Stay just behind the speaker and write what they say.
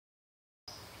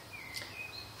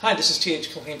Hi, this is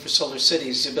T.H. Culhane for Solar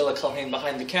City, Sibylla Culhane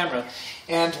behind the camera,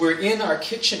 and we're in our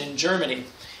kitchen in Germany,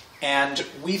 and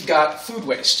we've got food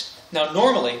waste. Now,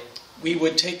 normally, we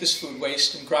would take this food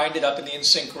waste and grind it up in the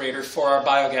Insinkerator for our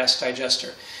biogas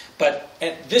digester. But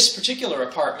at this particular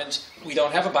apartment, we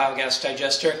don't have a biogas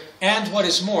digester, and what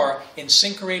is more,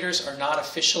 Insinkerators are not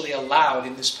officially allowed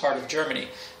in this part of Germany.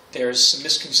 There's some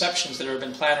misconceptions that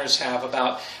urban planners have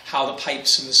about how the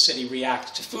pipes in the city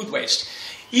react to food waste.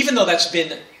 Even though that's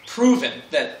been proven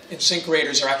that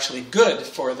Insinkerators are actually good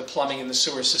for the plumbing and the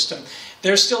sewer system,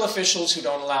 there's still officials who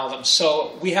don't allow them.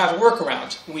 So we have a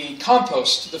workaround. We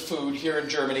compost the food here in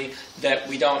Germany that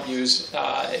we don't use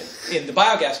in the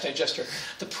biogas digester.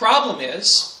 The problem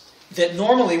is that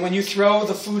normally when you throw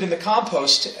the food in the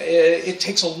compost, it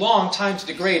takes a long time to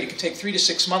degrade. It can take 3 to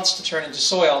 6 months to turn into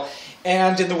soil.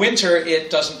 And in the winter, it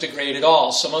doesn't degrade at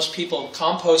all. So most people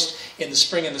compost in the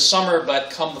spring and the summer, but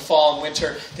come the fall and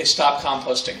winter, they stop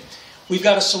composting. We've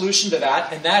got a solution to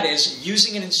that, and that is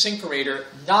using an Insinkerator,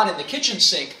 not in the kitchen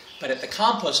sink, but at the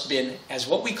compost bin as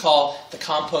what we call the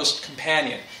Compost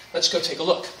Companion. Let's go take a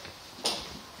look.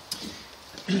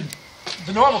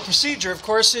 The normal procedure, of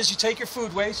course, is you take your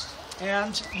food waste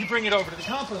and you bring it over to the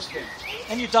compost bin,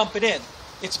 and you dump it in.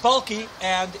 It's bulky,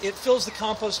 and it fills the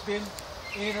compost bin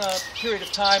in a period of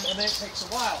time, and then it takes a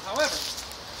while. However,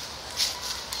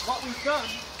 what we've done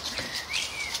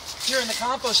here in the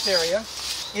compost area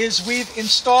is we've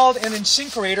installed an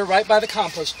Insinkerator right by the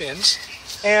compost bins,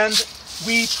 and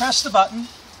we press the button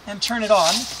and turn it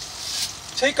on,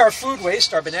 take our food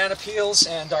waste, our banana peels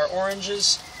and our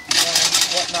oranges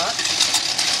and whatnot,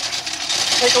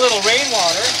 take a little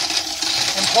rainwater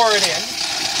and pour it in,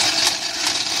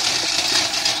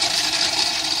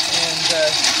 and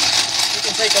you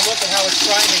can take a look at how it's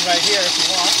grinding right here if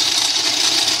you want.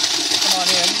 Come on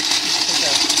in. Take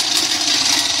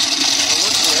a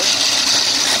look here.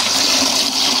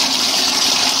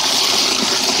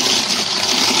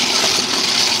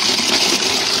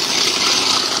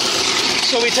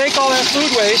 So we take all that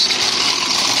food waste,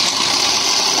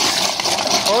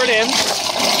 pour it in.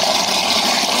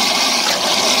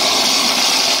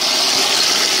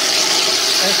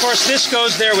 And of course this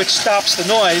goes there, which stops the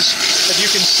noise, but you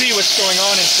can see what's going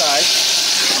on inside.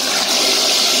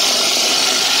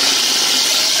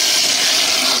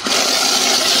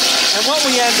 And what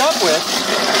we end up with,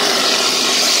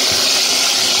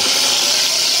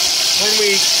 when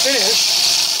we finish,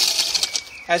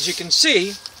 as you can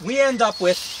see, we end up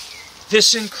with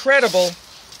this incredible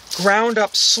ground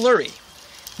up slurry.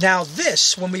 Now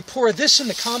this, when we pour this in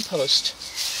the compost,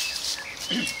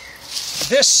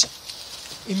 this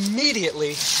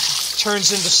immediately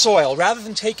turns into soil. Rather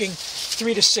than taking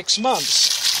 3 to 6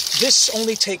 months, this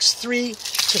only takes 3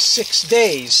 to 6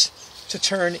 days to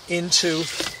turn into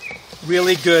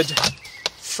really good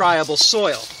friable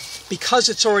soil because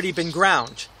it's already been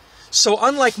ground. So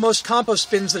unlike most compost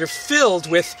bins that are filled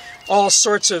with all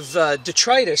sorts of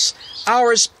detritus,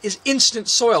 ours is instant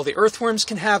soil. The earthworms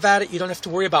can have at it. You don't have to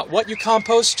worry about what you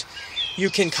compost. You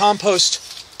can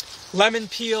compost lemon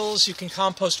peels, you can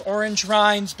compost orange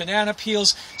rinds, banana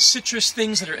peels, citrus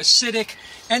things that are acidic,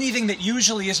 anything that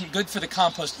usually isn't good for the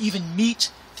compost, even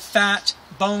meat, fat,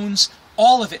 bones,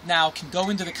 all of it now can go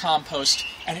into the compost,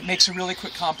 and it makes a really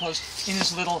quick compost in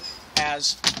as little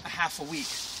as a half a week.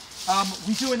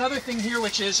 We do another thing here,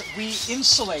 which is we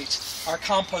insulate our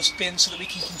compost bin so that we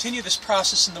can continue this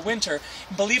process in the winter.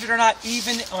 And believe it or not,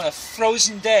 even on a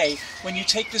frozen day, when you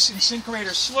take this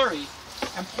Insinkerator slurry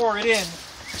and pour it in,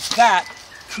 that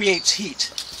creates heat.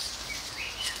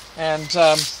 And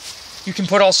you can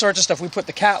put all sorts of stuff. We put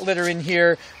the cat litter in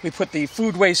here, we put the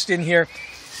food waste in here.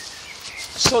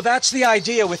 So that's the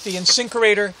idea with the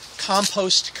Insinkerator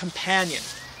Compost Companion.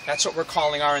 That's what we're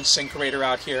calling our Insinkerator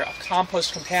out here, a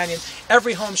Compost Companion.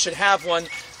 Every home should have one,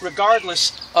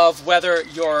 regardless of whether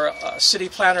your city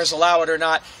planners allow it or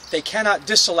not. They cannot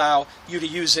disallow you to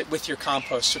use it with your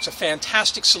compost. So it's a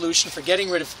fantastic solution for getting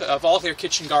rid of all your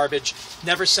kitchen garbage,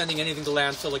 never sending anything to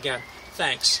landfill again.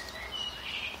 Thanks.